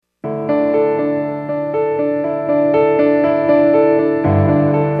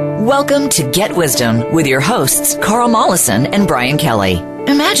Welcome to Get Wisdom with your hosts, Carl Mollison and Brian Kelly.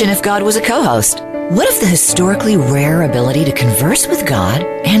 Imagine if God was a co-host. What if the historically rare ability to converse with God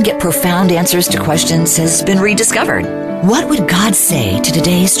and get profound answers to questions has been rediscovered? What would God say to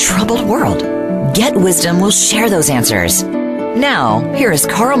today's troubled world? Get Wisdom will share those answers. Now, here is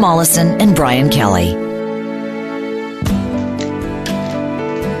Carl Mollison and Brian Kelly.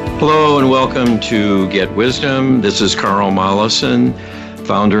 Hello and welcome to Get Wisdom. This is Carl Mollison,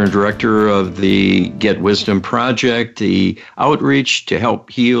 founder and director of the Get Wisdom Project, the outreach to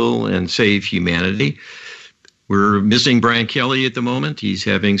help heal and save humanity. We're missing Brian Kelly at the moment. He's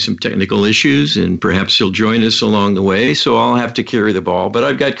having some technical issues, and perhaps he'll join us along the way, so I'll have to carry the ball. But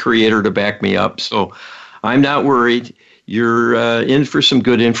I've got Creator to back me up, so I'm not worried. You're in for some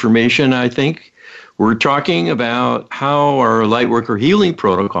good information, I think. We're talking about how our Lightworker Healing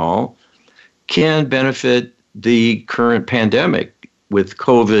Protocol can benefit the current pandemic with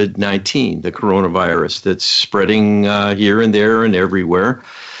COVID-19, the coronavirus that's spreading here and there and everywhere.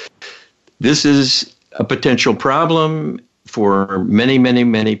 This is a potential problem for many, many,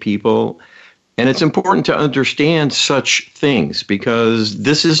 many people. And it's important to understand such things because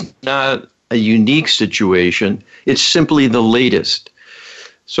this is not a unique situation. It's simply the latest.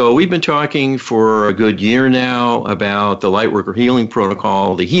 So we've been talking for a good year now about the Lightworker Healing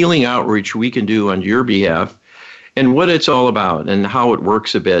Protocol, the healing outreach we can do on your behalf, and what it's all about and how it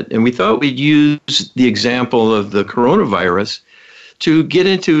works a bit. And we thought we'd use the example of the coronavirus to get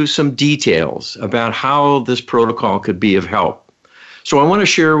into some details about how this protocol could be of help. So I want to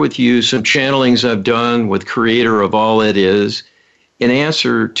share with you some channelings I've done with Creator of All It Is in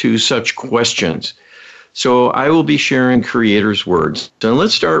answer to such questions. So I will be sharing Creator's words. And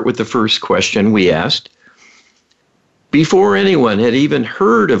let's start with the first question we asked. Before anyone had even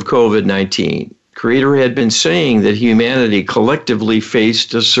heard of COVID-19, Creator had been saying that humanity collectively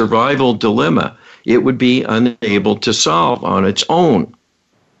faced a survival dilemma it would be unable to solve on its own.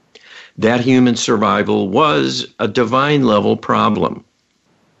 That human survival was a divine-level problem.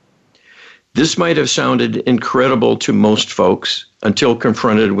 This might have sounded incredible to most folks until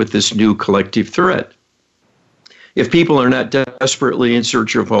confronted with this new collective threat. If people are not desperately in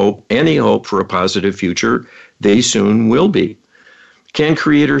search of hope, any hope for a positive future, they soon will be. Can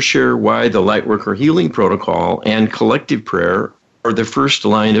Creator share why the Lightworker Healing Protocol and collective prayer are the first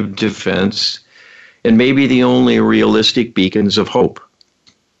line of defense and maybe the only realistic beacons of hope?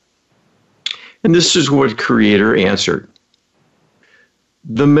 And this is what Creator answered.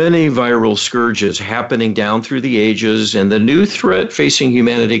 The many viral scourges happening down through the ages and the new threat facing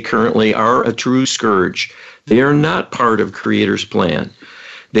humanity currently are a true scourge. They are not part of Creator's plan.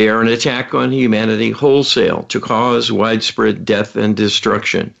 They are an attack on humanity wholesale to cause widespread death and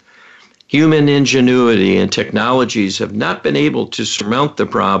destruction. Human ingenuity and technologies have not been able to surmount the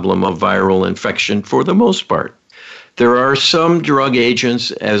problem of viral infection for the most part. There are some drug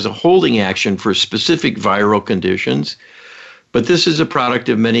agents as a holding action for specific viral conditions, but this is a product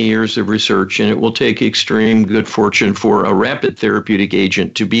of many years of research, and it will take extreme good fortune for a rapid therapeutic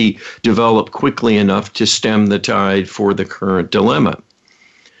agent to be developed quickly enough to stem the tide for the current dilemma.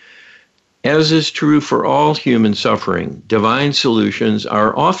 As is true for all human suffering, divine solutions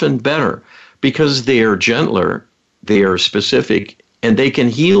are often better because they are gentler, they are specific, and they can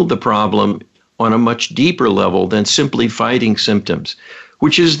heal the problem on a much deeper level than simply fighting symptoms,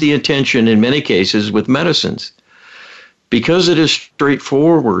 which is the intention in many cases with medicines. Because it is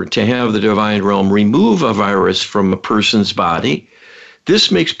straightforward to have the divine realm remove a virus from a person's body,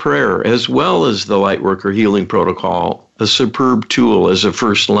 this makes prayer, as well as the Lightworker Healing Protocol, a superb tool as a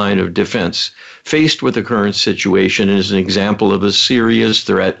first line of defense, faced with the current situation as an example of a serious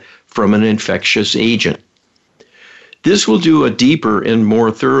threat from an infectious agent. This will do a deeper and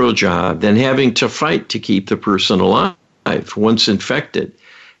more thorough job than having to fight to keep the person alive once infected,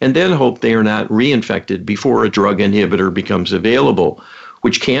 and then hope they are not reinfected before a drug inhibitor becomes available,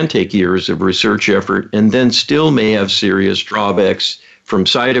 which can take years of research effort and then still may have serious drawbacks from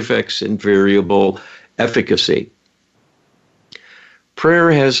side effects and variable efficacy.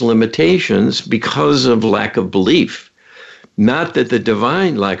 Prayer has limitations because of lack of belief, not that the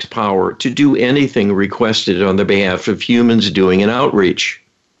divine lacks power to do anything requested on the behalf of humans doing an outreach.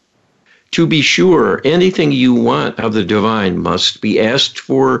 To be sure, anything you want of the divine must be asked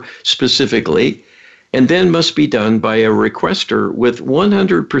for specifically, and then must be done by a requester with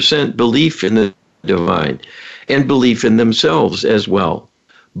 100% belief in the divine and belief in themselves as well.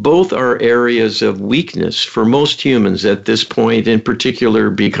 Both are areas of weakness for most humans at this point, in particular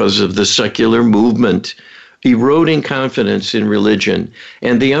because of the secular movement, eroding confidence in religion,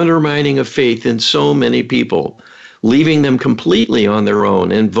 and the undermining of faith in so many people. leaving them completely on their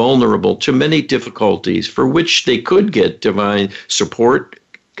own and vulnerable to many difficulties for which they could get divine support,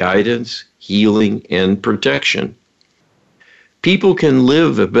 guidance, healing, and protection. People can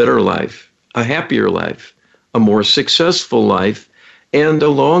live a better life, a happier life, a more successful life, and a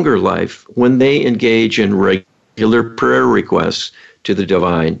longer life when they engage in regular prayer requests to the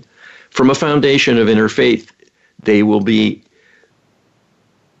divine. From a foundation of inner faith, they will be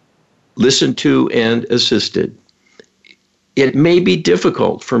listened to and assisted. It may be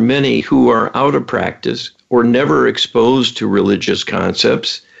difficult for many who are out of practice or never exposed to religious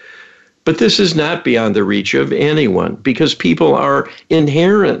concepts, but this is not beyond the reach of anyone because people are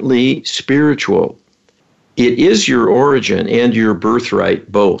inherently spiritual. It is your origin and your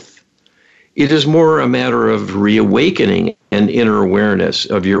birthright both. It is more a matter of reawakening an inner awareness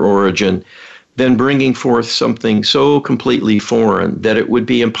of your origin than bringing forth something so completely foreign that it would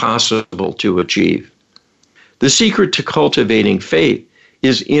be impossible to achieve. The secret to cultivating faith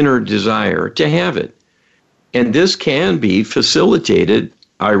is inner desire to have it. And this can be facilitated,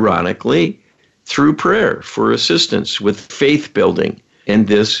 ironically, through prayer for assistance with faith building, and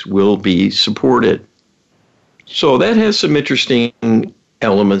this will be supported. So that has some interesting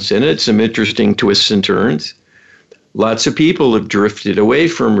elements in it, some interesting twists and turns. Lots of people have drifted away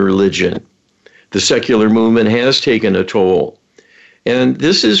from religion. The secular movement has taken a toll. And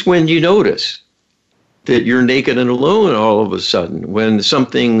this is when you notice that you're naked and alone all of a sudden, when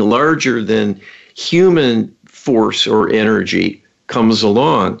something larger than human force or energy comes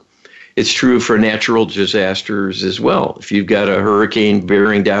along. It's true for natural disasters as well. If you've got a hurricane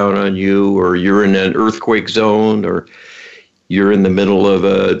bearing down on you, or you're in an earthquake zone, or you're in the middle of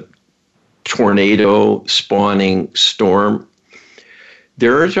a tornado spawning storm,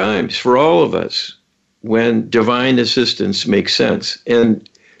 there are times for all of us when divine assistance makes sense. And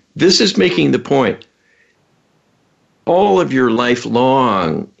this is making the point. All of your life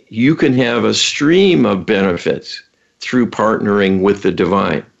long, you can have a stream of benefits through partnering with the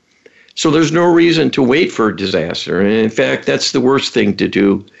divine. So there's no reason to wait for a disaster. And in fact, that's the worst thing to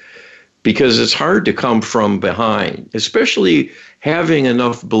do because it's hard to come from behind, especially having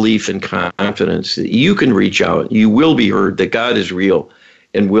enough belief and confidence that you can reach out, you will be heard, that God is real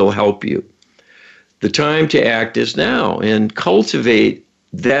and will help you. The time to act is now and cultivate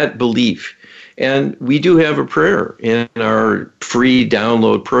that belief. And we do have a prayer in our free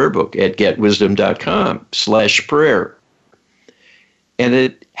download prayer book at getwisdom.com/prayer. And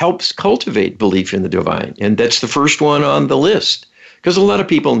it helps cultivate belief in the divine. And that's the first one on the list because a lot of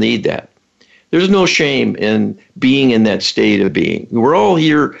people need that. There's no shame in being in that state of being. We're all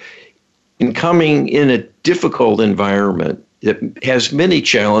here in coming in a difficult environment that has many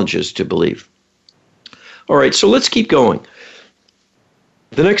challenges to believe. All right, so let's keep going.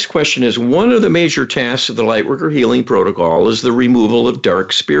 The next question is, one of the major tasks of the Lightworker Healing Protocol is the removal of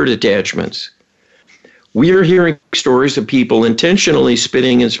dark spirit attachments. We are hearing stories of people intentionally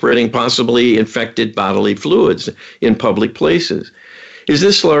spitting and spreading possibly infected bodily fluids in public places. Is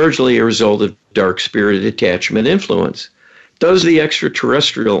this largely a result of dark spirit attachment influence? Does the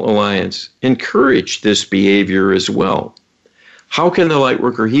Extraterrestrial Alliance encourage this behavior as well? How can the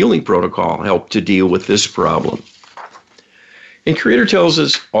Lightworker Healing Protocol help to deal with this problem? And Creator tells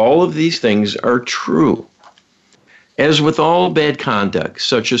us all of these things are true. As with all bad conduct,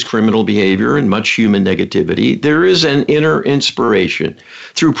 such as criminal behavior and much human negativity, there is an inner inspiration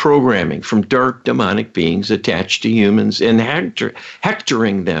through programming from dark demonic beings attached to humans and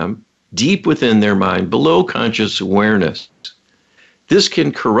hectoring them deep within their mind below conscious awareness. This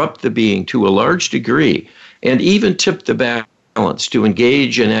can corrupt the being to a large degree and even tip the balance to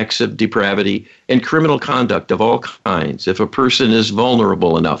engage in acts of depravity and criminal conduct of all kinds if a person is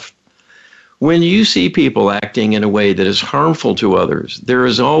vulnerable enough. When you see people acting in a way that is harmful to others, there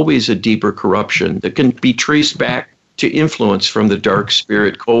is always a deeper corruption that can be traced back to influence from the dark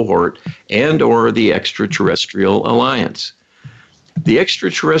spirit cohort and or the Extraterrestrial Alliance. The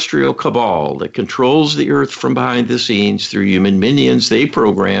extraterrestrial cabal that controls the earth from behind the scenes through human minions they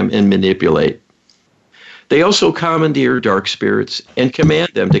program and manipulate. They also commandeer dark spirits and command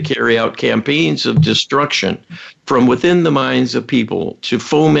them to carry out campaigns of destruction from within the minds of people to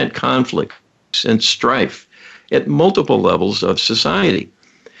foment conflicts and strife at multiple levels of society.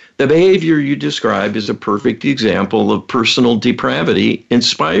 The behavior you describe is a perfect example of personal depravity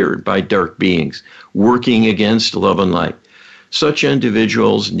inspired by dark beings working against love and light. Such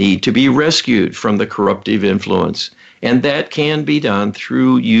individuals need to be rescued from the corruptive influence, and that can be done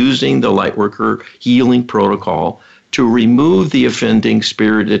through using the Lightworker Healing Protocol to remove the offending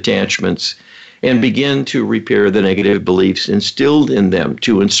spirit attachments and begin to repair the negative beliefs instilled in them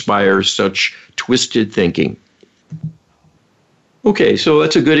to inspire such twisted thinking. Okay, so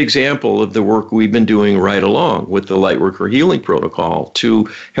that's a good example of the work we've been doing right along with the Lightworker Healing Protocol to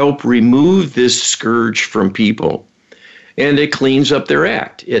help remove this scourge from people. And it cleans up their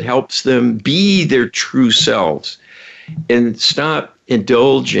act. It helps them be their true selves and stop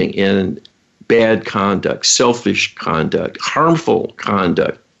indulging in bad conduct, selfish conduct, harmful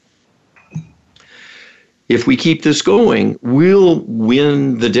conduct. If we keep this going, we'll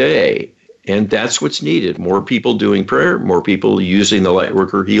win the day. And that's what's needed. More people doing prayer, more people using the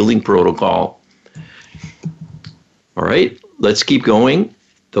Lightworker Healing Protocol. All right, let's keep going.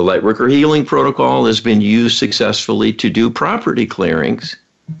 The Lightworker Healing Protocol has been used successfully to do property clearings.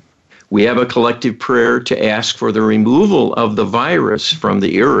 We have a collective prayer to ask for the removal of the virus from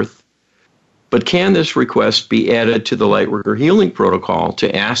the earth. But can this request be added to the Lightworker Healing Protocol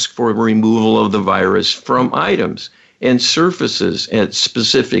to ask for removal of the virus from items and surfaces at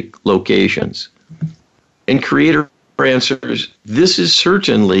specific locations? And Creator answers, this is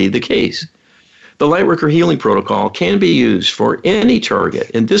certainly the case. The Lightworker Healing Protocol can be used for any target,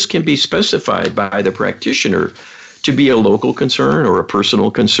 and this can be specified by the practitioner to be a local concern or a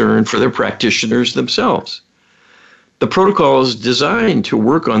personal concern for the practitioners themselves. The protocol is designed to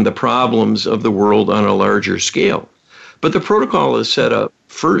work on the problems of the world on a larger scale, but the protocol is set up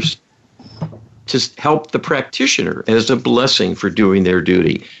first to help the practitioner as a blessing for doing their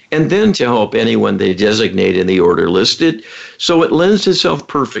duty, and then to help anyone they designate in the order listed. So it lends itself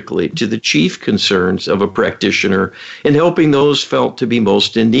perfectly to the chief concerns of a practitioner in helping those felt to be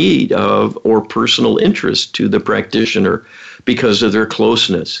most in need of or personal interest to the practitioner because of their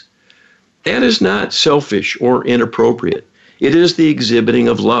closeness. That is not selfish or inappropriate. It is the exhibiting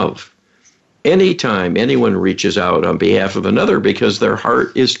of love. Anytime anyone reaches out on behalf of another because their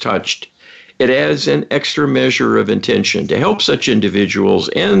heart is touched, it adds an extra measure of intention to help such individuals,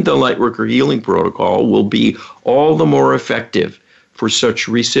 and the Lightworker Healing Protocol will be all the more effective for such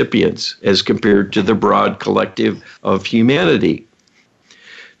recipients as compared to the broad collective of humanity.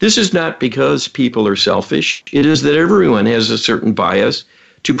 This is not because people are selfish. It is that everyone has a certain bias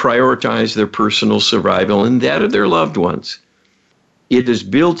to prioritize their personal survival and that of their loved ones. It is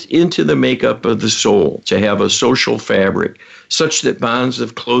built into the makeup of the soul to have a social fabric such that bonds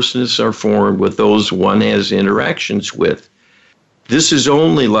of closeness are formed with those one has interactions with. This is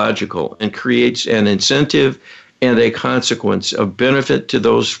only logical and creates an incentive and a consequence of benefit to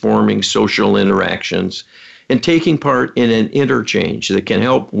those forming social interactions and taking part in an interchange that can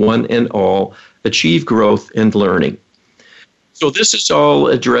help one and all achieve growth and learning. So this is all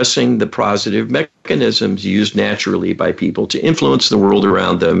addressing the positive mechanisms used naturally by people to influence the world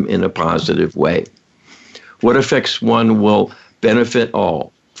around them in a positive way. What affects one will benefit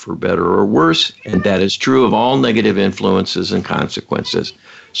all, for better or worse, and that is true of all negative influences and consequences.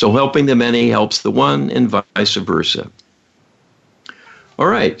 So helping the many helps the one and vice versa. All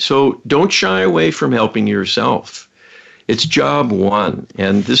right, so don't shy away from helping yourself. It's job one,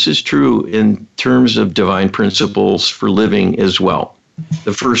 and this is true in terms of divine principles for living as well.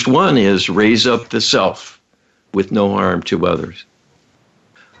 The first one is raise up the self with no harm to others.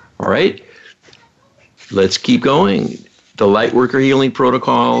 All right, let's keep going. The Lightworker Healing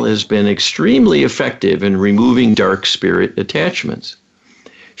Protocol has been extremely effective in removing dark spirit attachments.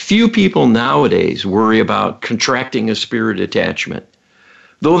 Few people nowadays worry about contracting a spirit attachment,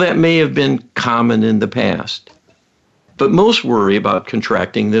 though that may have been common in the past. But most worry about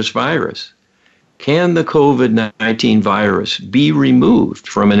contracting this virus. Can the COVID-19 virus be removed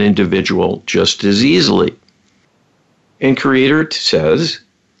from an individual just as easily? And Creator says,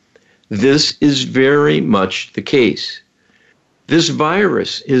 this is very much the case. This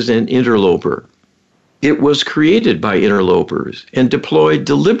virus is an interloper. It was created by interlopers and deployed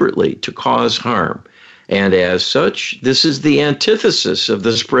deliberately to cause harm. And as such, this is the antithesis of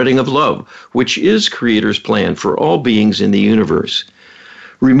the spreading of love, which is Creator's plan for all beings in the universe.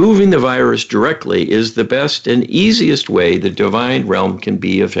 Removing the virus directly is the best and easiest way the divine realm can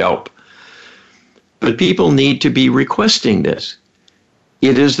be of help. But people need to be requesting this.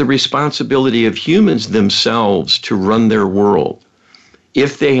 It is the responsibility of humans themselves to run their world.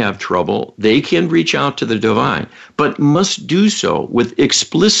 If they have trouble, they can reach out to the divine, but must do so with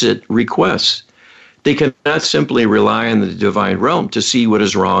explicit requests. They cannot simply rely on the divine realm to see what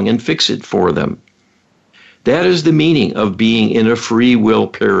is wrong and fix it for them. That is the meaning of being in a free will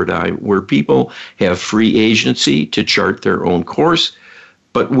paradigm where people have free agency to chart their own course,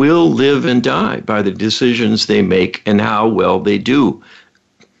 but will live and die by the decisions they make and how well they do.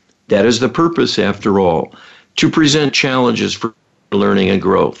 That is the purpose, after all, to present challenges for learning and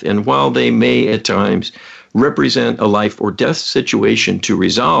growth. And while they may at times represent a life or death situation to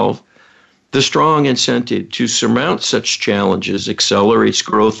resolve, The strong incentive to surmount such challenges accelerates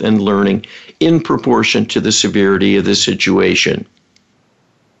growth and learning in proportion to the severity of the situation.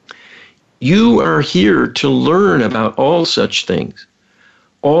 You are here to learn about all such things,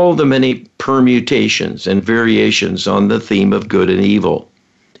 all the many permutations and variations on the theme of good and evil.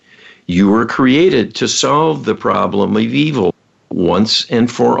 You were created to solve the problem of evil once and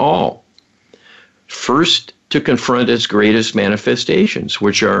for all. First, to confront its greatest manifestations,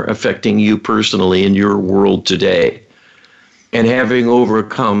 which are affecting you personally in your world today. And having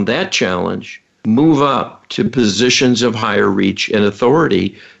overcome that challenge, move up to positions of higher reach and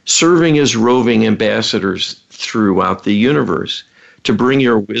authority, serving as roving ambassadors throughout the universe to bring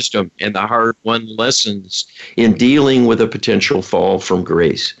your wisdom and the hard-won lessons in dealing with a potential fall from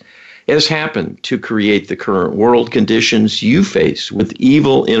grace, as happened to create the current world conditions you face with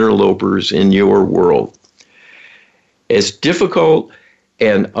evil interlopers in your world. As difficult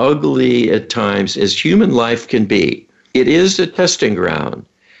and ugly at times as human life can be, it is a testing ground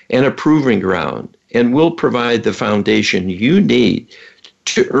and a proving ground, and will provide the foundation you need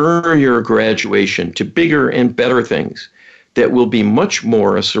to earn your graduation to bigger and better things that will be much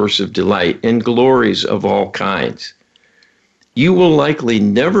more a source of delight and glories of all kinds. You will likely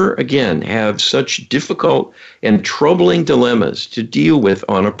never again have such difficult and troubling dilemmas to deal with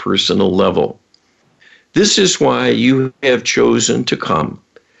on a personal level. This is why you have chosen to come,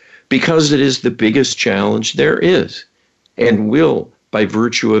 because it is the biggest challenge there is, and will, by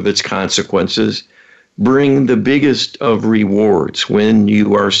virtue of its consequences, bring the biggest of rewards when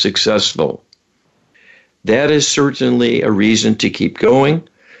you are successful. That is certainly a reason to keep going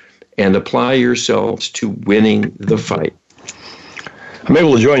and apply yourselves to winning the fight. I'm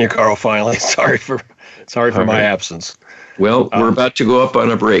able to join you, Carl, finally. Sorry for my absence. Well, we're about to go up on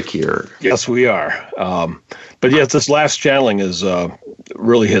a break here. Yes, we are. But yes, this last channeling is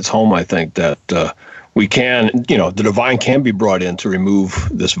really hits home, I think, that we can, the divine can be brought in to remove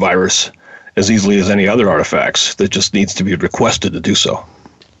this virus as easily as any other artifacts. That just needs to be requested to do so.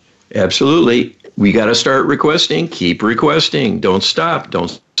 Absolutely. We got to start requesting. Keep requesting. Don't stop.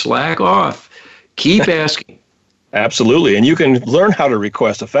 Don't slack off. Keep asking. Absolutely. And you can learn how to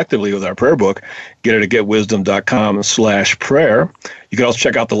request effectively with our prayer book. Get it at getwisdom.com/prayer. You can also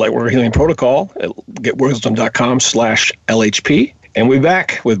check out the Lightworker Healing Protocol at getwisdom.com/LHP. And we'll be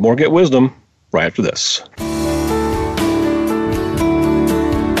back with more Get Wisdom right after this.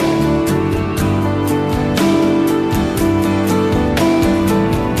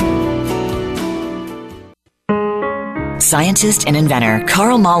 Scientist and inventor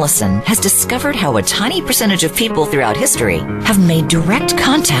Carl Mollison has discovered how a tiny percentage of people throughout history have made direct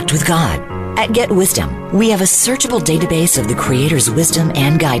contact with God. At Get Wisdom, we have a searchable database of the Creator's wisdom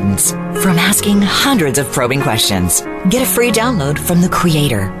and guidance. From asking hundreds of probing questions, get a free download from the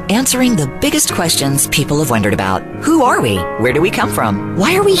Creator, answering the biggest questions people have wondered about. Who are we? Where do we come from?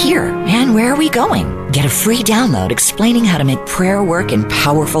 Why are we here? And where are we going? Get a free download explaining how to make prayer work in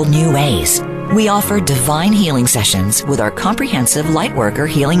powerful new ways. We offer divine healing sessions with our comprehensive Lightworker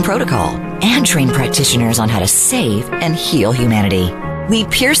Healing Protocol and train practitioners on how to save and heal humanity. We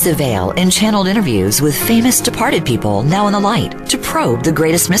pierce the veil in channeled interviews with famous departed people now in the light to probe the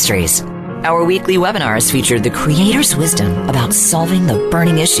greatest mysteries. Our weekly webinars feature the Creator's wisdom about solving the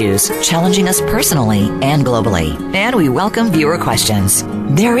burning issues challenging us personally and globally. And we welcome viewer questions.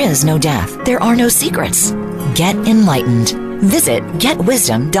 There is no death. There are no secrets. Get enlightened. Visit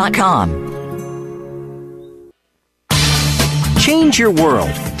getwisdom.com. Change your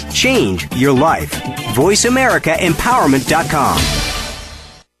world. Change your life. VoiceAmericaEmpowerment.com.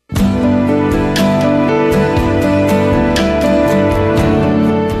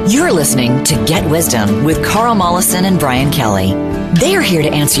 You're listening to Get Wisdom with Carl Mollison and Brian Kelly. They are here to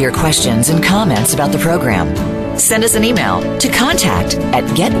answer your questions and comments about the program. Send us an email to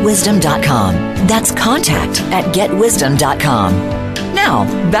contact@getwisdom.com. That's contact@getwisdom.com. Now,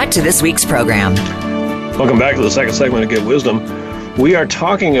 back to this week's program. Welcome back to the second segment of Get Wisdom. We are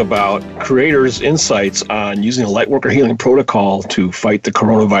talking about Creator's insights on using the Lightworker Healing Protocol to fight the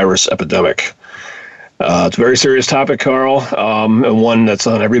coronavirus epidemic. It's a very serious topic, Carl, and one that's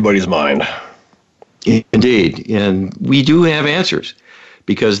on everybody's mind. Indeed, and we do have answers,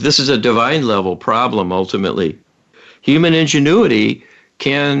 because this is a divine level problem ultimately. Human ingenuity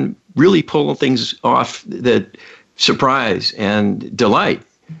can really pull things off that surprise and delight.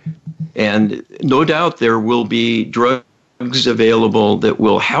 And no doubt there will be drugs available that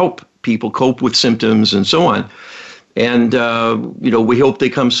will help people cope with symptoms and so on. And, we hope they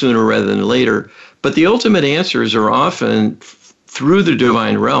come sooner rather than later. But the ultimate answers are often through the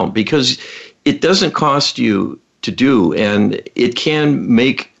divine realm, because it doesn't cost you to do, and it can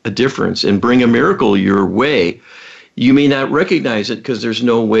make a difference and bring a miracle your way. You may not recognize it because there's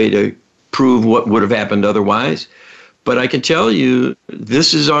no way to prove what would have happened otherwise. But I can tell you,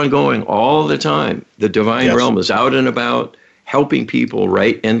 this is ongoing all the time. The divine realm is out and about, helping people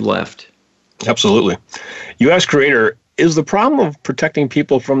right and left. Absolutely. You asked Creator, is the problem of protecting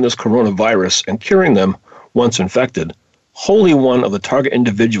people from this coronavirus and curing them once infected wholly one of the target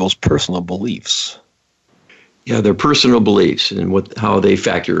individual's personal beliefs? Yeah, their personal beliefs and how they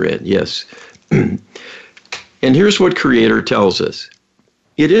factor in, yes. And here's what Creator tells us.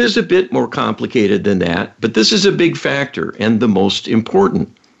 It is a bit more complicated than that, but this is a big factor and the most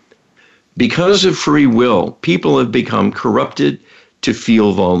important. Because of free will, people have become corrupted to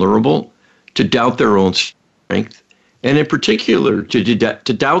feel vulnerable, to doubt their own strength, and in particular, to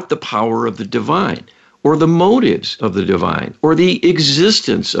doubt the power of the divine, or the motives of the divine, or the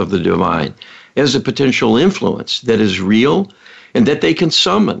existence of the divine as a potential influence that is real and that they can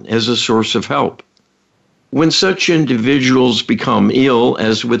summon as a source of help. When such individuals become ill,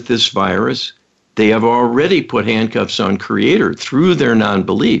 as with this virus, they have already put handcuffs on Creator through their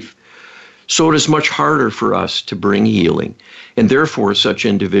non-belief. So it is much harder for us to bring healing, and therefore such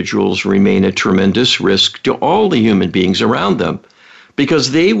individuals remain a tremendous risk to all the human beings around them,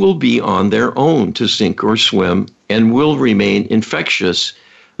 because they will be on their own to sink or swim and will remain infectious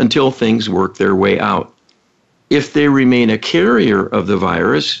until things work their way out. If they remain a carrier of the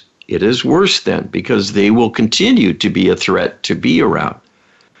virus, it is worse then, because they will continue to be a threat to be around.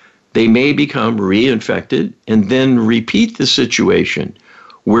 They may become reinfected and then repeat the situation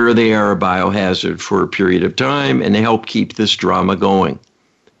where they are a biohazard for a period of time and help keep this drama going.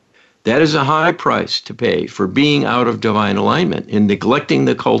 That is a high price to pay for being out of divine alignment and neglecting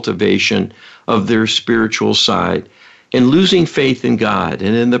the cultivation of their spiritual side and losing faith in God,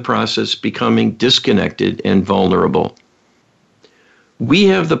 and in the process becoming disconnected and vulnerable. We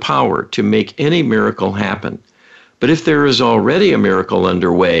have the power to make any miracle happen, but if there is already a miracle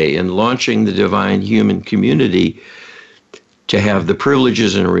underway in launching the divine human community to have the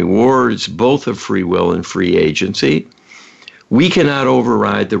privileges and rewards both of free will and free agency, we cannot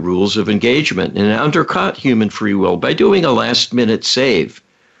override the rules of engagement and undercut human free will by doing a last-minute save.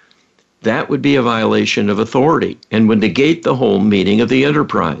 That would be a violation of authority and would negate the whole meaning of the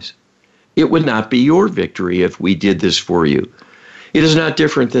enterprise. It would not be your victory if we did this for you. It is not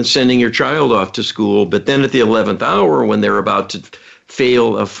different than sending your child off to school, but then at the 11th hour, when they're about to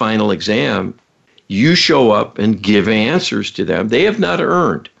fail a final exam, you show up and give answers to them they have not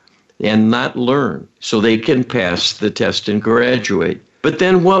earned and not learned, so they can pass the test and graduate. But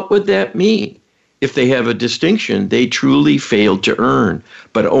then what would that mean? If they have a distinction they truly failed to earn,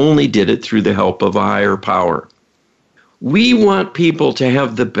 but only did it through the help of a higher power. We want people to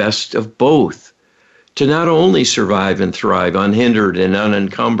have the best of both, to not only survive and thrive unhindered and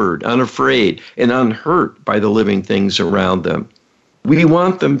unencumbered, unafraid and unhurt by the living things around them. We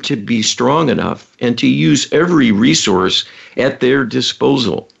want them to be strong enough and to use every resource at their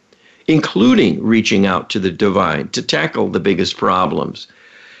disposal, including reaching out to the divine to tackle the biggest problems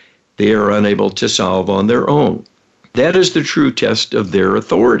they are unable to solve on their own. That is the true test of their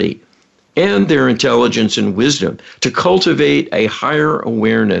authority and their intelligence and wisdom, to cultivate a higher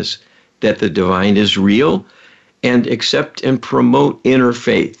awareness that the divine is real and accept and promote inner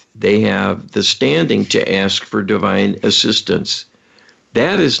faith. They have the standing to ask for divine assistance.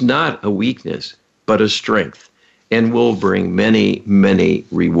 That is not a weakness, but a strength, and will bring many, many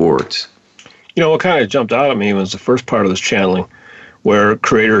rewards. You know, what kind of jumped out at me was the first part of this channeling, where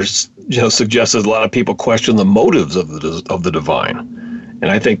Creators suggested a lot of people question the motives of the divine, and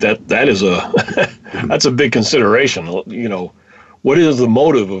I think that is that's a big consideration. You know, what is the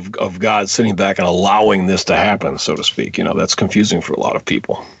motive of God sitting back and allowing this to happen, so to speak? You know, that's confusing for a lot of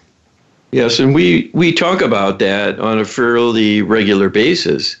people. Yes, and we talk about that on a fairly regular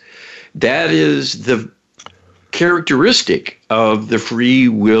basis. That is the characteristic of the free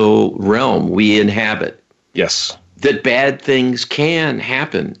will realm we inhabit. Yes. That bad things can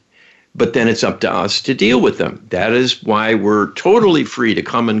happen, but then it's up to us to deal with them. That is why we're totally free to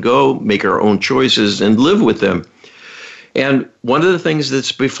come and go, make our own choices, and live with them. And one of the things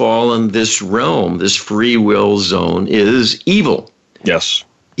that's befallen this realm, this free will zone, is evil. Yes.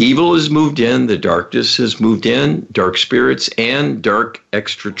 Evil has moved in, the darkness has moved in, dark spirits and dark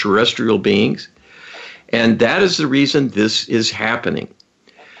extraterrestrial beings. And that is the reason this is happening.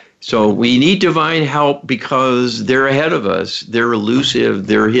 So we need divine help because they're ahead of us. They're elusive,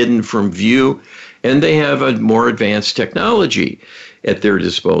 they're hidden from view, and they have a more advanced technology at their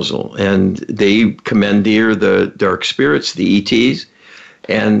disposal. And they commandeer the dark spirits, the ETs,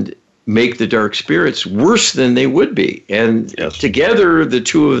 and make the dark spirits worse than they would be. And together, the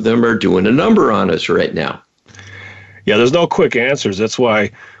two of them are doing a number on us right now. Yeah, there's no quick answers. That's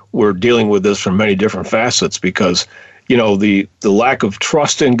why we're dealing with this from many different facets, because, you know, the lack of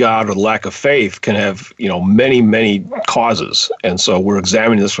trust in God or the lack of faith can have, you know, many, many causes. And so we're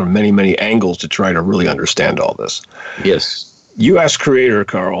examining this from many, many angles to try to really understand all this. Yes. You asked Creator,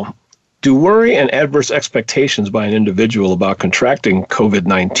 Carl, do worry and adverse expectations by an individual about contracting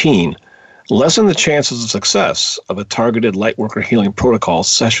COVID-19 lessen the chances of success of a targeted Lightworker Healing Protocol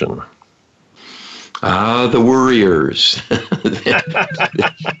session? The worriers.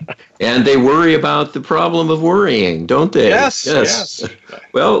 And they worry about the problem of worrying, don't they? Yes.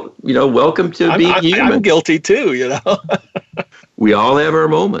 Well, you know, welcome to being human. I'm guilty too, you know. We all have our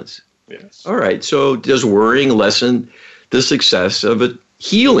moments. Yes. All right. So does worrying lessen the success of a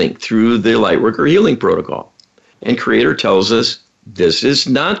healing through the Lightworker Healing Protocol? And Creator tells us this is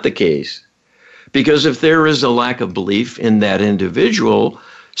not the case. Because if there is a lack of belief in that individual,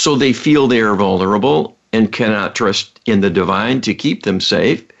 so they feel they are vulnerable and cannot trust in the divine to keep them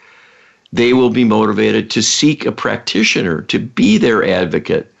safe, they will be motivated to seek a practitioner to be their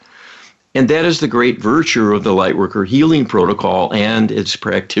advocate. And that is the great virtue of the Lightworker Healing Protocol and its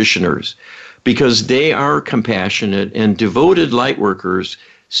practitioners, because they are compassionate and devoted lightworkers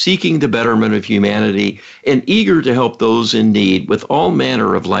seeking the betterment of humanity and eager to help those in need with all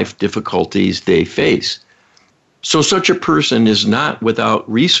manner of life difficulties they face. So such a person is not without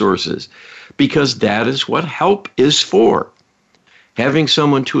resources, because that is what help is for. Having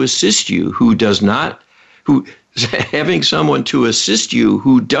someone to assist you who does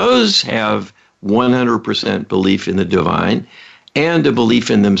have 100% belief in the divine and a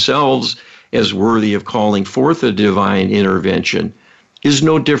belief in themselves as worthy of calling forth a divine intervention is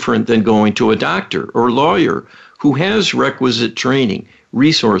no different than going to a doctor or lawyer who has requisite training,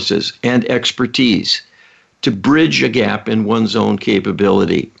 resources, and expertise to bridge a gap in one's own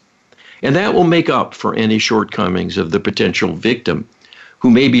capability. And that will make up for any shortcomings of the potential victim who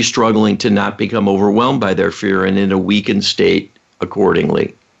may be struggling to not become overwhelmed by their fear and in a weakened state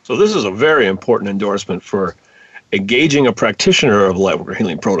accordingly. So this is a very important endorsement for engaging a practitioner of Lightworker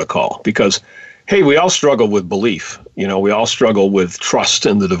Healing Protocol, because, hey, we all struggle with belief. You know, we all struggle with trust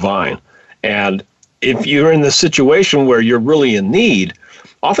in the divine. And if you're in the situation where you're really in need,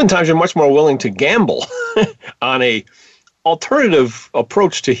 oftentimes you're much more willing to gamble on a alternative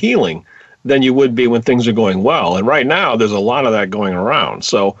approach to healing than you would be when things are going well. And right now, there's a lot of that going around.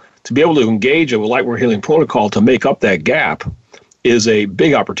 So to be able to engage a Lightworker Healing Protocol to make up that gap is a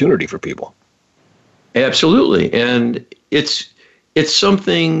big opportunity for people. Absolutely. And it's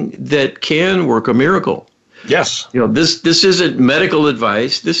something that can work a miracle. Yes. You know, this isn't medical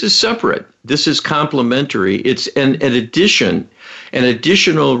advice. This is separate. This is complementary. It's an addition, an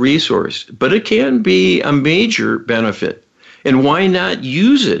additional resource, but it can be a major benefit. And why not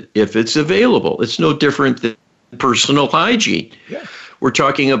use it if it's available? It's no different than personal hygiene. Yeah. We're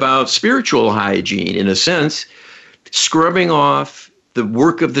talking about spiritual hygiene, in a sense, scrubbing off the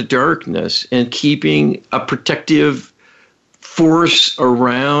work of the darkness and keeping a protective force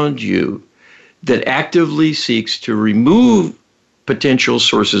around you that actively seeks to remove potential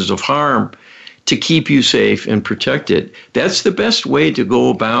sources of harm to keep you safe and protected. That's the best way to go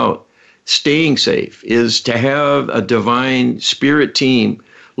about staying safe, is to have a divine spirit team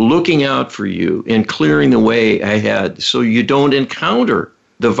looking out for you and clearing the way ahead so you don't encounter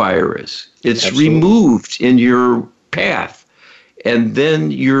the virus. It's Absolutely. Removed in your path, and then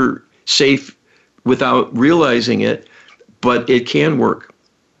you're safe without realizing it, but it can work.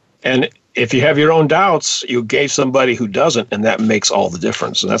 And if you have your own doubts, you engage somebody who doesn't, and that makes all the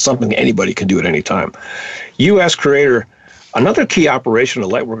difference. And that's something anybody can do at any time. You ask Creator, another key operation of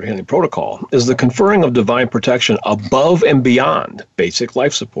the Lightworker Healing Protocol is the conferring of divine protection above and beyond basic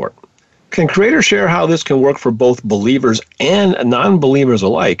life support. Can Creator share how this can work for both believers and non-believers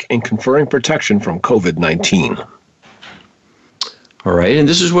alike in conferring protection from COVID-19? All right, and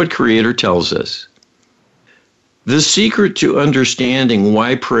this is what Creator tells us. The secret to understanding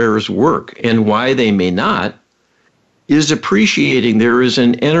why prayers work and why they may not is appreciating there is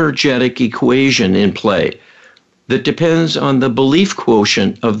an energetic equation in play that depends on the belief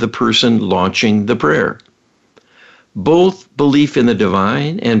quotient of the person launching the prayer. Both belief in the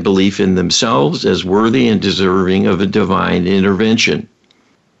divine and belief in themselves as worthy and deserving of a divine intervention.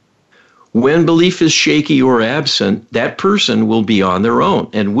 When belief is shaky or absent, that person will be on their own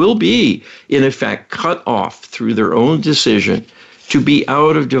and will be, in effect, cut off through their own decision to be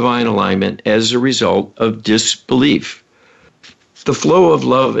out of divine alignment as a result of disbelief. The flow of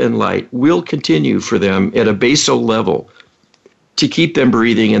love and light will continue for them at a basal level to keep them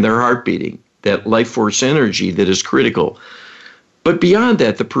breathing and their heart beating, that life force energy that is critical. But beyond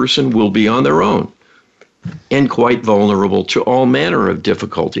that, the person will be on their own and quite vulnerable to all manner of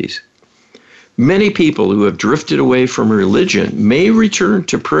difficulties. Many people who have drifted away from religion may return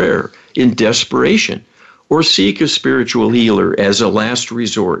to prayer in desperation or seek a spiritual healer as a last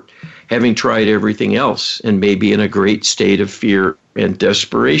resort, having tried everything else and may be in a great state of fear and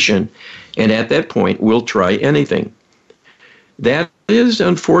desperation, and at that point will try anything. That is,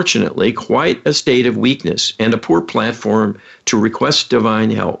 unfortunately, quite a state of weakness and a poor platform to request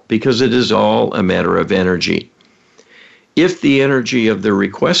divine help, because it is all a matter of energy. If the energy of the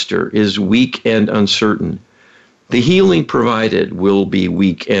requester is weak and uncertain, the healing provided will be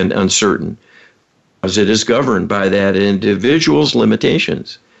weak and uncertain, as it is governed by that individual's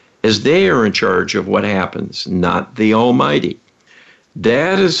limitations, as they are in charge of what happens, not the Almighty.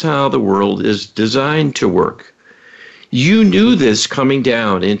 That is how the world is designed to work. You knew this coming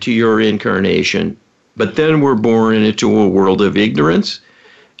down into your incarnation, but then were born into a world of ignorance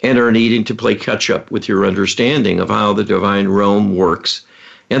and are needing to play catch-up with your understanding of how the divine realm works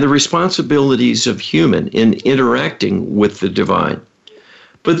and the responsibilities of human in interacting with the divine.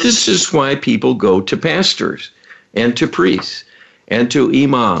 But this is why people go to pastors and to priests and to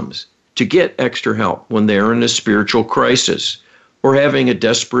imams to get extra help when they're in a spiritual crisis or having a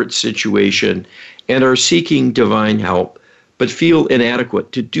desperate situation and are seeking divine help, but feel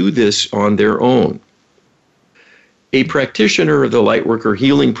inadequate to do this on their own. A practitioner of the Lightworker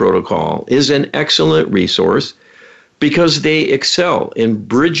Healing Protocol is an excellent resource because they excel in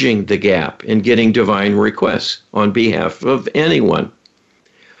bridging the gap in getting divine requests on behalf of anyone.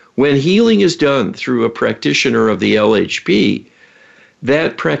 When healing is done through a practitioner of the LHP,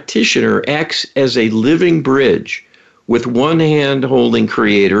 that practitioner acts as a living bridge, with one hand holding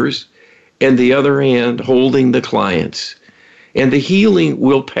creators and the other hand holding the clients. And the healing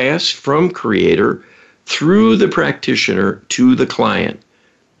will pass from creator through the practitioner to the client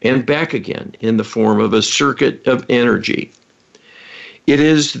and back again in the form of a circuit of energy. It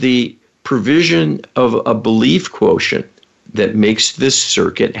is the provision of a belief quotient that makes this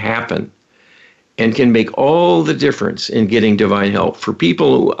circuit happen and can make all the difference in getting divine help for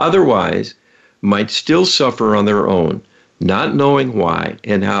people who otherwise might still suffer on their own, not knowing why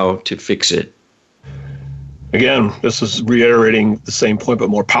and how to fix it. Again, this is reiterating the same point, but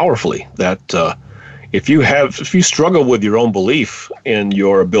more powerfully, that if you struggle with your own belief in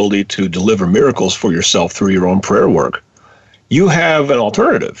your ability to deliver miracles for yourself through your own prayer work, you have an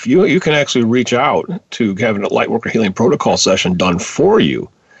alternative. You can actually reach out to having a Lightworker Healing Protocol session done for you.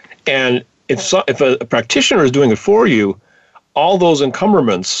 And if a practitioner is doing it for you, all those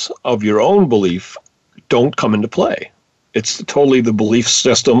encumberments of your own belief don't come into play. It's totally the belief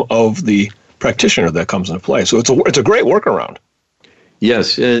system of the practitioner that comes into play. So it's a great workaround.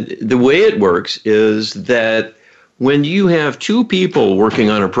 Yes, the way it works is that when you have two people working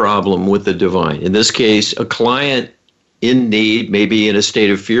on a problem with the divine, in this case, a client in need, maybe in a state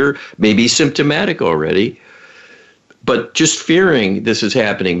of fear, maybe symptomatic already, but just fearing this is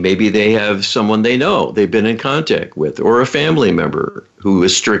happening. Maybe they have someone they know they've been in contact with, or a family member who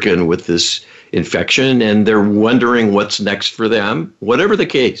is stricken with this infection, and they're wondering what's next for them. Whatever the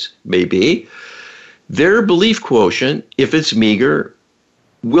case may be, their belief quotient, if it's meager,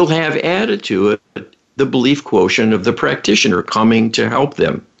 will have added to it the belief quotient of the practitioner coming to help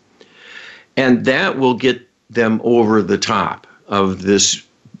them. And that will get them over the top of this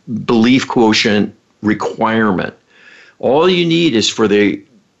belief quotient requirement. All you need is for the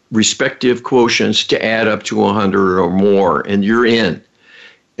respective quotients to add up to 100 or more, and you're in.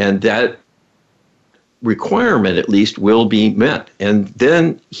 And that requirement, at least, will be met. And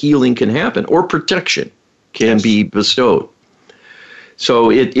then healing can happen, or protection can be bestowed.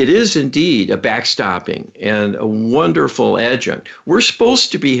 So it is indeed a backstopping and a wonderful adjunct. We're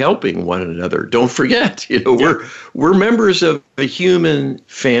supposed to be helping one another. Don't forget, we're members of a human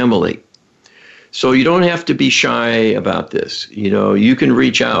family. So you don't have to be shy about this. You can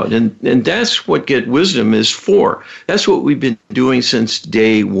reach out. And that's what Get Wisdom is for. That's what we've been doing since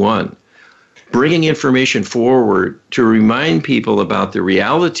day one. Bringing information forward to remind people about the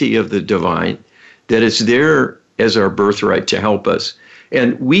reality of the divine, that it's there as our birthright to help us.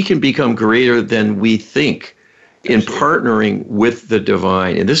 And we can become greater than we think in partnering with the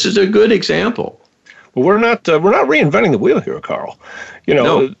divine. And this is a good example. Well, we're not reinventing the wheel here, Carl.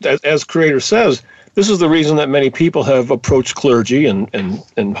 No. As Creator says, this is the reason that many people have approached clergy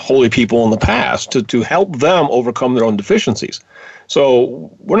and holy people in the past to help them overcome their own deficiencies. So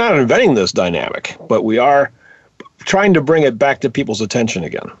we're not inventing this dynamic, but we are trying to bring it back to people's attention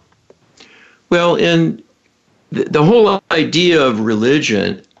again. Well, and the whole idea of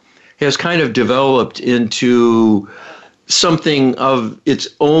religion has kind of developed into something of its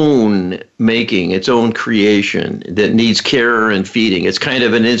own making, its own creation that needs care and feeding. It's kind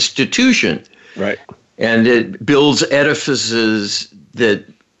of an institution. Right. And it builds edifices that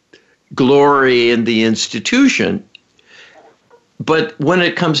glory in the institution. But when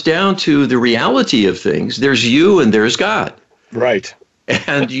it comes down to the reality of things, there's you and there's God. Right.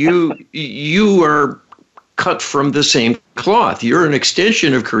 And you are cut from the same cloth. You're an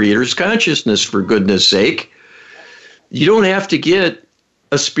extension of Creator's consciousness, for goodness sake. You don't have to get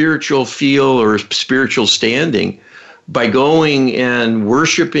a spiritual feel or spiritual standing by going and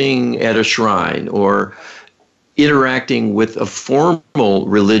worshiping at a shrine or interacting with a formal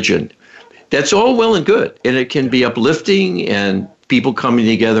religion. That's all well and good, and it can be uplifting, and people coming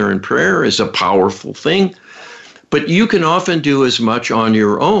together in prayer is a powerful thing. But you can often do as much on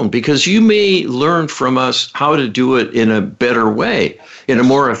your own, because you may learn from us how to do it in a better way, in a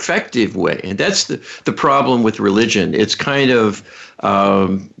more effective way. And that's the problem with religion. It's kind of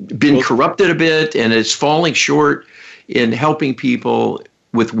been corrupted a bit, and it's falling short in helping people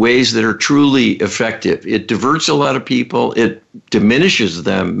with ways that are truly effective. It diverts a lot of people. It diminishes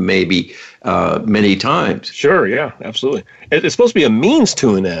them maybe many times. Sure, yeah, absolutely. It's supposed to be a means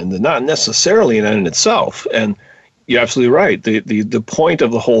to an end, and not necessarily an end in itself. And you're absolutely right. The point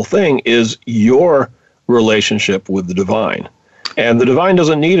of the whole thing is your relationship with the divine. And the divine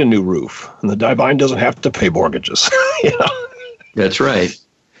doesn't need a new roof, and the divine doesn't have to pay mortgages. You know? That's right.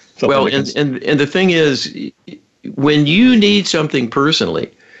 Well, and the thing is, when you need something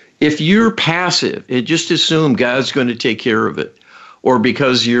personally, if you're passive and just assume God's going to take care of it, or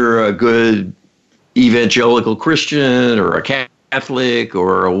because you're a good evangelical Christian or a Catholic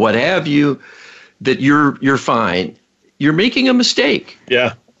or what have you, that you're fine, you're making a mistake.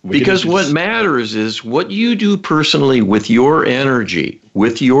 Yeah. Because what matters is what you do personally with your energy,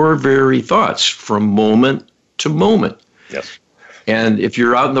 with your very thoughts from moment to moment. Yes. And if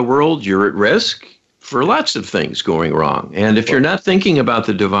you're out in the world, you're at risk for lots of things going wrong. And if you're not thinking about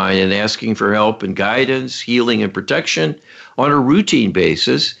the divine and asking for help and guidance, healing and protection on a routine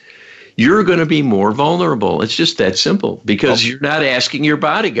basis, you're going to be more vulnerable. It's just that simple, because you're not asking your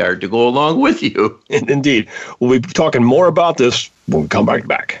bodyguard to go along with you. Indeed. We'll be talking more about this when we come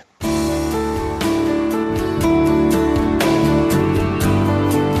back.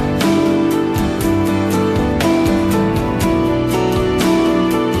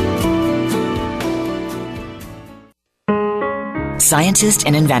 Scientist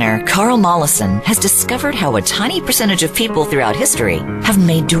and inventor Carl Mollison has discovered how a tiny percentage of people throughout history have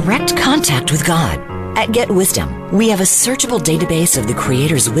made direct contact with God. At Get Wisdom, we have a searchable database of the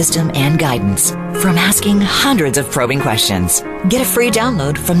Creator's wisdom and guidance from asking hundreds of probing questions. Get a free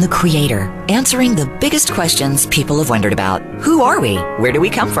download from the Creator, answering the biggest questions people have wondered about. Who are we? Where do we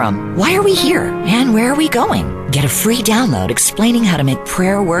come from? Why are we here? And where are we going? Get a free download explaining how to make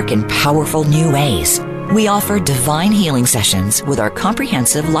prayer work in powerful new ways. We offer divine healing sessions with our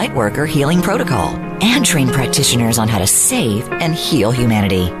comprehensive Lightworker healing protocol and train practitioners on how to save and heal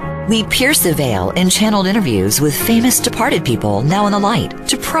humanity. We pierce the veil in channeled interviews with famous departed people now in the light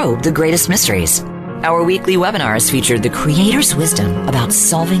to probe the greatest mysteries. Our weekly webinars feature the Creator's wisdom about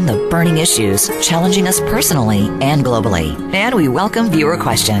solving the burning issues challenging us personally and globally. And we welcome viewer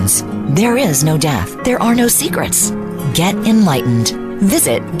questions. There is no death. There are no secrets. Get enlightened.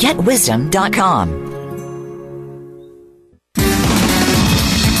 Visit getwisdom.com.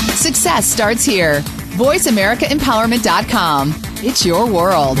 Success starts here. VoiceAmericaEmpowerment.com. It's your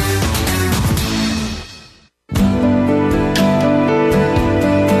world.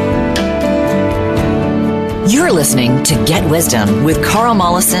 You're listening to Get Wisdom with Carl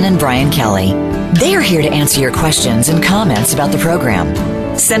Mollison and Brian Kelly. They are here to answer your questions and comments about the program.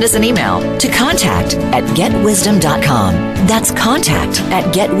 Send us an email to contact@getwisdom.com. That's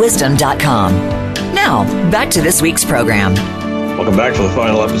contact@getwisdom.com. Now, back to this week's program. Welcome back to the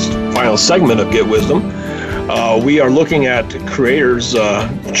final segment of Get Wisdom. We are looking at creators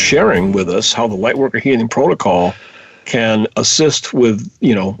sharing with us how the Lightworker Healing Protocol can assist with,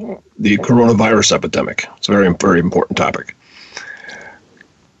 the coronavirus epidemic. It's a very, very important topic.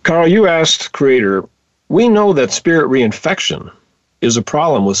 Carl, you asked Creator, we know that spirit reinfection is a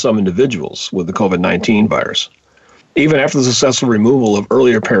problem with some individuals with the COVID-19 virus. Even after the successful removal of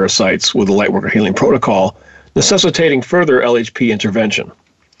earlier parasites with the Lightworker Healing Protocol, necessitating further LHP intervention.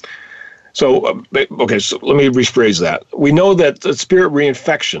 So let me rephrase that. We know that the spirit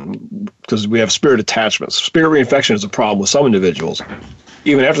reinfection, because we have spirit attachments, spirit reinfection is a problem with some individuals,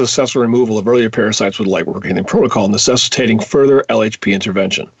 even after the successful removal of earlier parasites with the Lightworker Healing Protocol, necessitating further LHP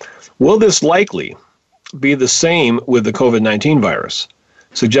intervention. Will this likely be the same with the COVID-19 virus,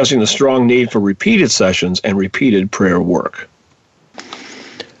 suggesting the strong need for repeated sessions and repeated prayer work.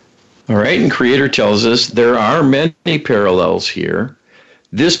 All right, and Creator tells us there are many parallels here.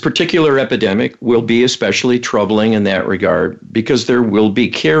 This particular epidemic will be especially troubling in that regard because there will be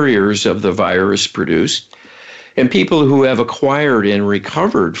carriers of the virus produced, and people who have acquired and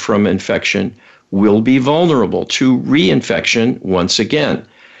recovered from infection will be vulnerable to reinfection once again.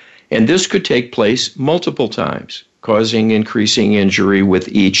 And this could take place multiple times, causing increasing injury with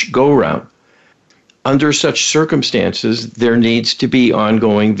each go-round. Under such circumstances, there needs to be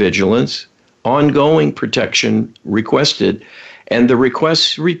ongoing vigilance, ongoing protection requested, and the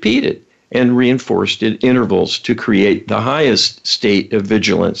requests repeated and reinforced at intervals to create the highest state of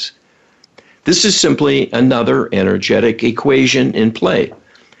vigilance. This is simply another energetic equation in play.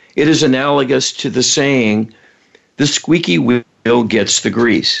 It is analogous to the saying, the squeaky wheel gets the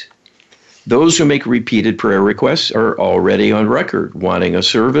grease. Those who make repeated prayer requests are already on record wanting a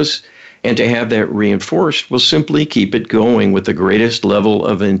service, and to have that reinforced will simply keep it going with the greatest level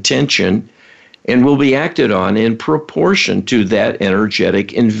of intention and will be acted on in proportion to that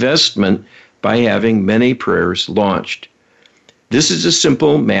energetic investment by having many prayers launched. This is a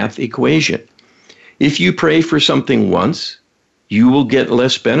simple math equation. If you pray for something once, you will get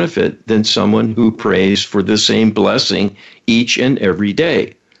less benefit than someone who prays for the same blessing each and every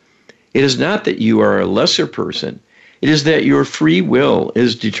day. It is not that you are a lesser person. It is that your free will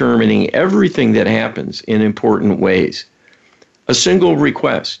is determining everything that happens in important ways. A single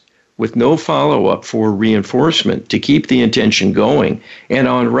request with no follow-up for reinforcement to keep the intention going and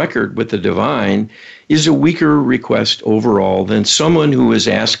on record with the divine is a weaker request overall than someone who is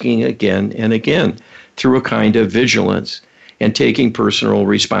asking again and again through a kind of vigilance and taking personal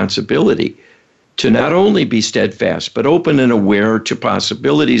responsibility to not only be steadfast, but open and aware to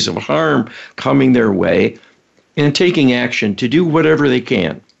possibilities of harm coming their way and taking action to do whatever they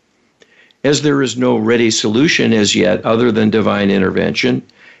can. As there is no ready solution as yet other than divine intervention,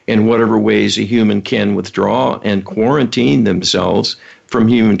 in whatever ways a human can withdraw and quarantine themselves from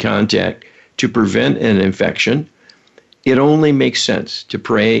human contact to prevent an infection, it only makes sense to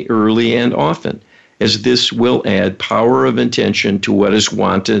pray early and often, as this will add power of intention to what is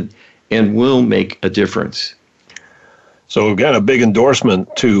wanted and will make a difference. So again, a big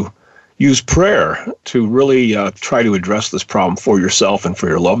endorsement to use prayer to really try to address this problem for yourself and for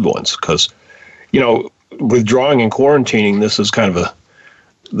your loved ones. Because, withdrawing and quarantining, this is kind of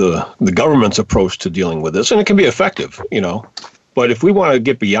the government's approach to dealing with this, and it can be effective, But if we want to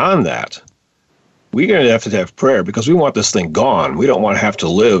get beyond that, we're going to have prayer because we want this thing gone. We don't want to have to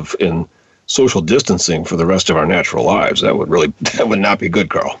live in social distancing for the rest of our natural lives. That would not be good,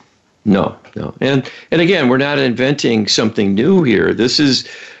 Carl. No. And again, we're not inventing something new here. This is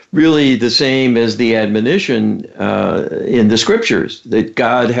really the same as the admonition in the scriptures that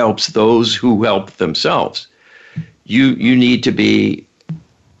God helps those who help themselves. You need to be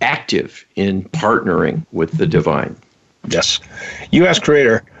active in partnering with the divine. Yes. You asked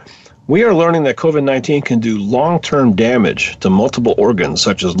Creator, we are learning that COVID-19 can do long-term damage to multiple organs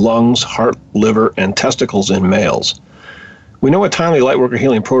such as lungs, heart, liver, and testicles in males. We know a timely Lightworker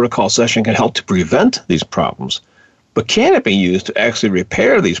Healing Protocol session can help to prevent these problems, but can it be used to actually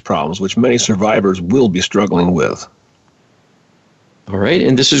repair these problems, which many survivors will be struggling with? All right,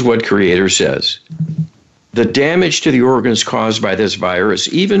 and this is what Creator says. The damage to the organs caused by this virus,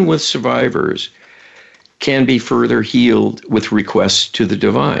 even with survivors, can be further healed with requests to the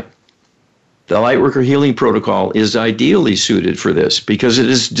divine. The Lightworker Healing Protocol is ideally suited for this because it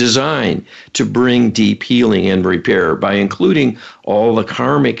is designed to bring deep healing and repair by including all the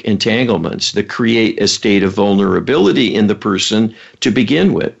karmic entanglements that create a state of vulnerability in the person to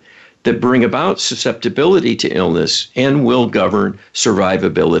begin with, that bring about susceptibility to illness and will govern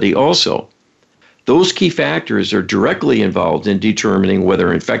survivability also. Those key factors are directly involved in determining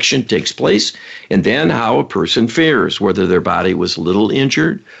whether infection takes place and then how a person fares, whether their body was little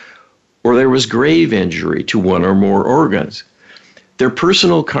injured or there was grave injury to one or more organs. Their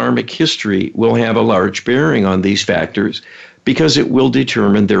personal karmic history will have a large bearing on these factors because it will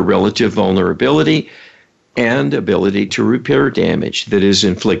determine their relative vulnerability and ability to repair damage that is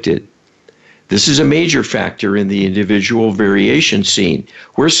inflicted. This is a major factor in the individual variation seen,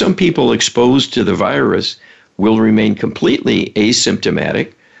 where some people exposed to the virus will remain completely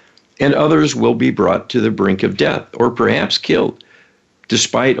asymptomatic, and others will be brought to the brink of death or perhaps killed,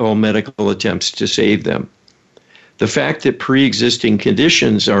 despite all medical attempts to save them. The fact that pre-existing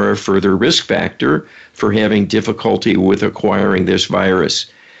conditions are a further risk factor for having difficulty with acquiring this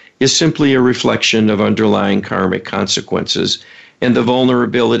virus is simply a reflection of underlying karmic consequences and the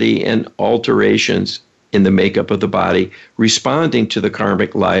vulnerability and alterations in the makeup of the body, responding to the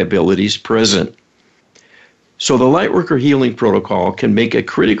karmic liabilities present. So the Lightworker Healing Protocol can make a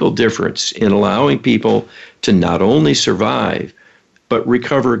critical difference in allowing people to not only survive, but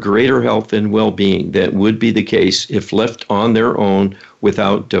recover greater health and well-being than would be the case if left on their own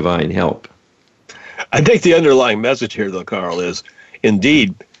without divine help. I think the underlying message here, though, Carl, is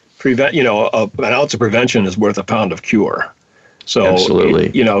indeed an ounce of prevention is worth a pound of cure. So, absolutely,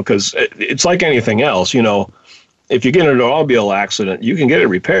 because it's like anything else. If you get in an automobile accident, you can get it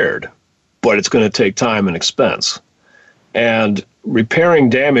repaired, but it's going to take time and expense. And repairing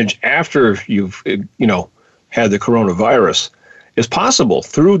damage after you've, had the coronavirus is possible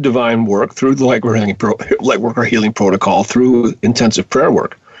through divine work, through the Lightworker Healing Protocol, through intensive prayer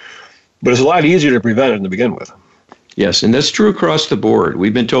work. But it's a lot easier to prevent it to begin with. Yes, and that's true across the board.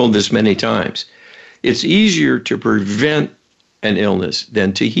 We've been told this many times. It's easier to prevent an illness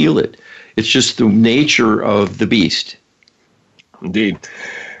than to heal it. It's just the nature of the beast. Indeed.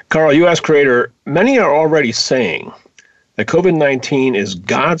 Carl, you asked Creator, many are already saying that COVID-19 is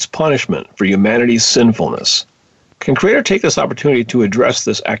God's punishment for humanity's sinfulness. Can Creator take this opportunity to address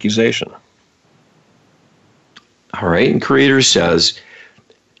this accusation? All right, and Creator says,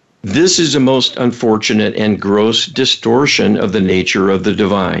 this is a most unfortunate and gross distortion of the nature of the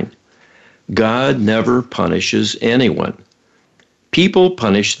divine. God never punishes anyone. People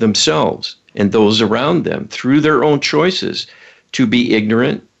punish themselves and those around them through their own choices to be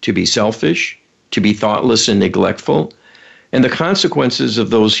ignorant, to be selfish, to be thoughtless and neglectful. And the consequences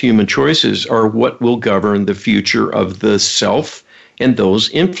of those human choices are what will govern the future of the self and those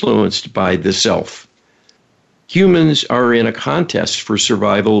influenced by the self. Humans are in a contest for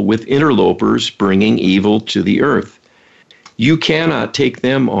survival with interlopers bringing evil to the earth. You cannot take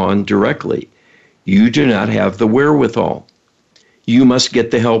them on directly. You do not have the wherewithal. You must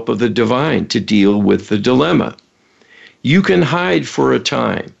get the help of the divine to deal with the dilemma. You can hide for a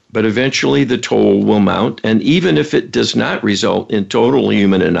time, but eventually the toll will mount, and even if it does not result in total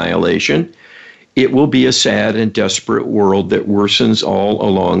human annihilation, it will be a sad and desperate world that worsens all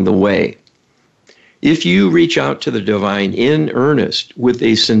along the way. If you reach out to the divine in earnest with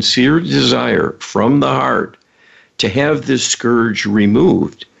a sincere desire from the heart to have this scourge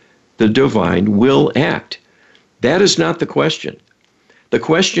removed, the divine will act. That is not the question. The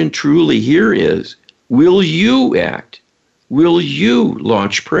question truly here is, will you act? Will you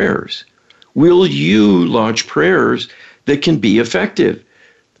launch prayers? Will you launch prayers that can be effective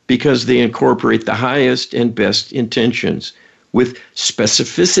because they incorporate the highest and best intentions with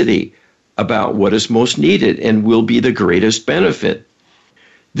specificity about what is most needed and will be the greatest benefit?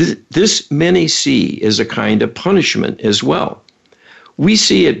 This many see as a kind of punishment as well. We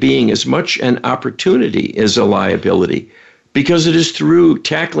see it being as much an opportunity as a liability because it is through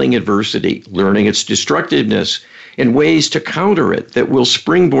tackling adversity, learning its destructiveness, and ways to counter it that will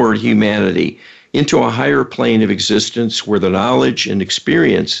springboard humanity into a higher plane of existence where the knowledge and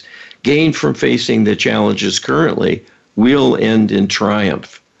experience gained from facing the challenges currently will end in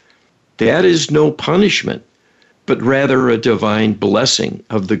triumph. That is no punishment, but rather a divine blessing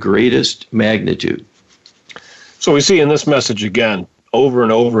of the greatest magnitude. So we see in this message again, over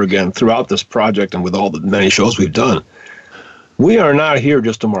and over again, throughout this project and with all the many shows we've done, we are not here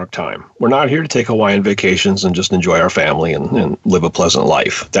just to mark time. We're not here to take Hawaiian vacations and just enjoy our family and live a pleasant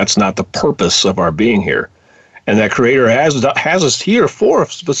life. That's not the purpose of our being here. And that Creator has us here for a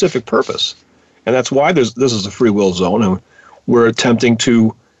specific purpose. And that's why this is a free will zone, and we're attempting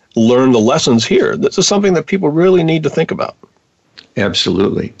to learn the lessons here. This is something that people really need to think about.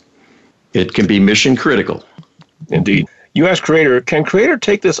 Absolutely. It can be mission critical. Indeed. You asked Creator, can Creator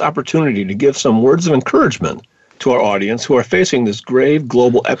take this opportunity to give some words of encouragement to our audience who are facing this grave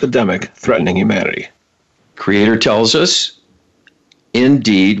global epidemic threatening humanity? Creator tells us,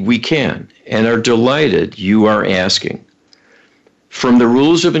 indeed we can, and are delighted you are asking. From the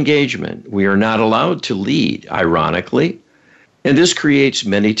rules of engagement, we are not allowed to lead, ironically, and this creates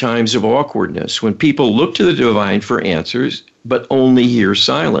many times of awkwardness when people look to the divine for answers, but only hear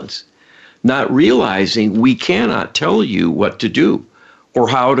silence, not realizing we cannot tell you what to do or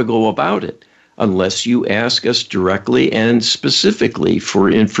how to go about it unless you ask us directly and specifically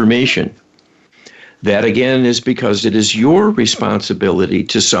for information. That again is because it is your responsibility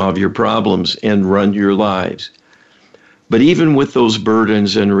to solve your problems and run your lives. But even with those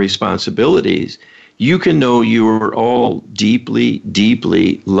burdens and responsibilities, you can know you are all deeply,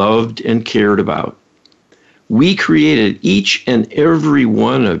 deeply loved and cared about. We created each and every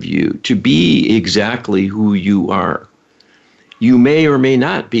one of you to be exactly who you are. You may or may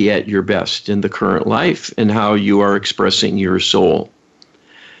not be at your best in the current life and how you are expressing your soul.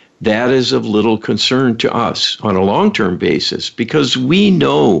 that is of little concern to us on a long-term basis because we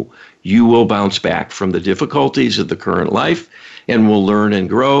know you will bounce back from the difficulties of the current life and will learn and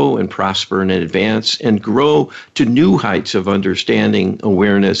grow and prosper and advance and grow to new heights of understanding,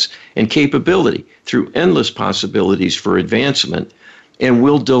 awareness, and capability through endless possibilities for advancement, and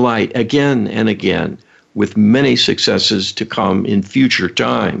will delight again and again with many successes to come in future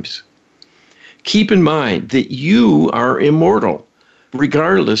times. Keep in mind that you are immortal,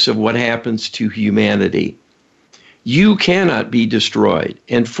 regardless of what happens to humanity. You cannot be destroyed,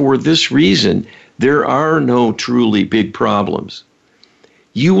 and for this reason, there are no truly big problems.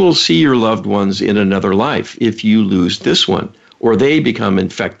 You will see your loved ones in another life if you lose this one, or they become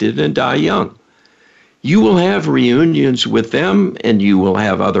infected and die young. You will have reunions with them, and you will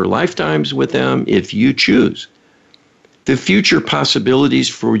have other lifetimes with them if you choose. The future possibilities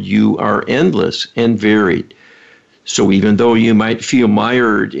for you are endless and varied. So even though you might feel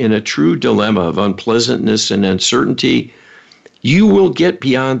mired in a true dilemma of unpleasantness and uncertainty, you will get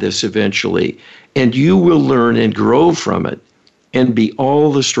beyond this eventually, and you will learn and grow from it and be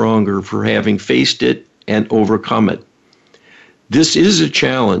all the stronger for having faced it and overcome it. This is a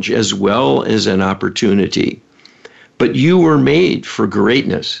challenge as well as an opportunity, but you were made for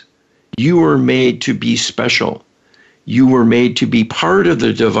greatness. You were made to be special. You were made to be part of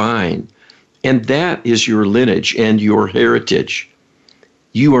the divine, and that is your lineage and your heritage.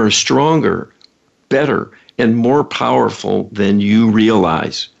 You are stronger, better, and more powerful than you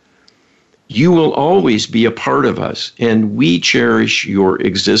realize. You will always be a part of us, and we cherish your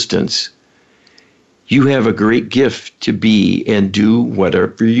existence. You have a great gift to be and do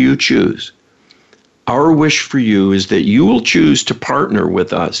whatever you choose. Our wish for you is that you will choose to partner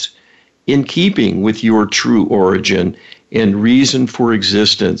with us in keeping with your true origin and reason for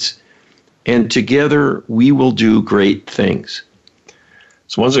existence, and together we will do great things.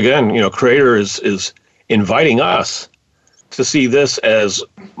 So once again, Creator is inviting us to see this as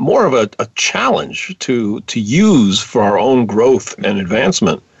more of a challenge to use for our own growth and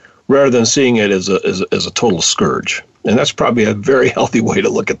advancement, rather than seeing it as a total scourge. And that's probably a very healthy way to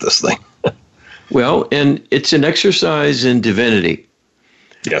look at this thing. Well, and it's an exercise in divinity.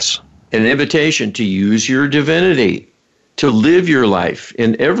 Yes. An invitation to use your divinity, to live your life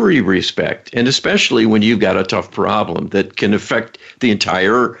in every respect, and especially when you've got a tough problem that can affect the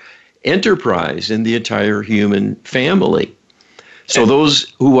entire enterprise and the entire human family. So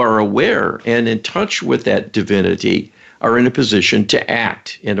those who are aware and in touch with that divinity are in a position to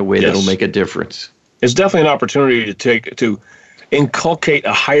act in a way that'll make a difference. It's definitely an opportunity to inculcate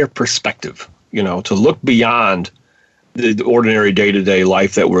a higher perspective, to look beyond the ordinary day-to-day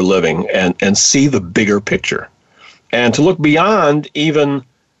life that we're living and see the bigger picture, and to look beyond even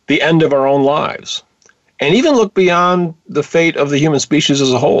the end of our own lives, and even look beyond the fate of the human species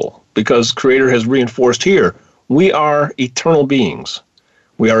as a whole, because Creator has reinforced here, we are eternal beings.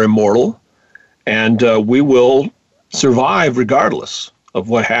 We are immortal, and we will survive regardless of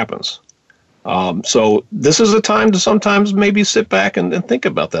what happens. So this is a time to sometimes maybe sit back and think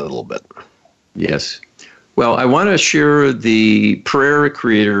about that a little bit. Yes. Well, I want to share the prayer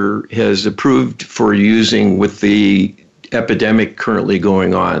Creator has approved for using with the epidemic currently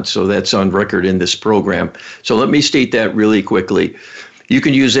going on. So that's on record in this program. So let me state that really quickly. You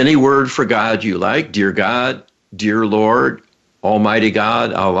can use any word for God you like, dear God, dear Lord, Almighty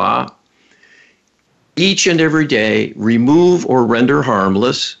God, Allah. Each and every day, remove or render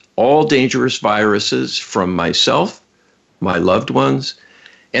harmless all dangerous viruses from myself, my loved ones,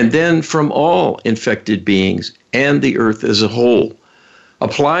 and then from all infected beings and the earth as a whole.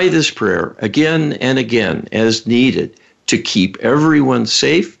 Apply this prayer again and again as needed to keep everyone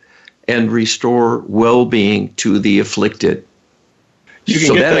safe and restore well-being to the afflicted.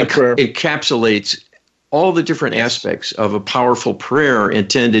 So that encapsulates all the different aspects of a powerful prayer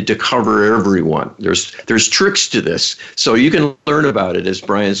intended to cover everyone. There's tricks to this, so you can learn about it, as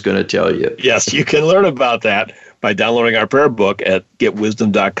Brian's going to tell you. Yes, you can learn about that by downloading our prayer book at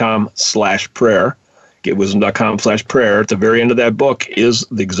getwisdom.com/prayer. Getwisdom.com/prayer. At the very end of that book is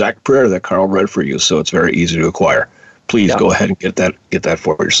the exact prayer that Carl read for you, so it's very easy to acquire. Please go ahead and get that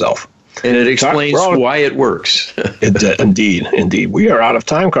for yourself. And it explains why it works. Indeed. We are out of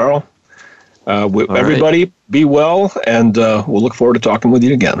time, Carl. Everybody, be well, and we'll look forward to talking with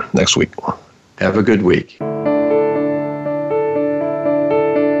you again next week. Have a good week.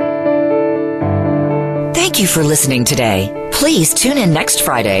 Thank you for listening today. Please tune in next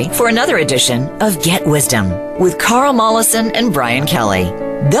Friday for another edition of Get Wisdom with Carl Mollison and Brian Kelly.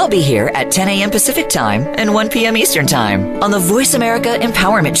 They'll be here at 10 a.m. Pacific Time and 1 p.m. Eastern Time on the Voice America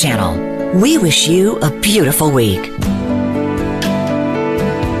Empowerment Channel. We wish you a beautiful week.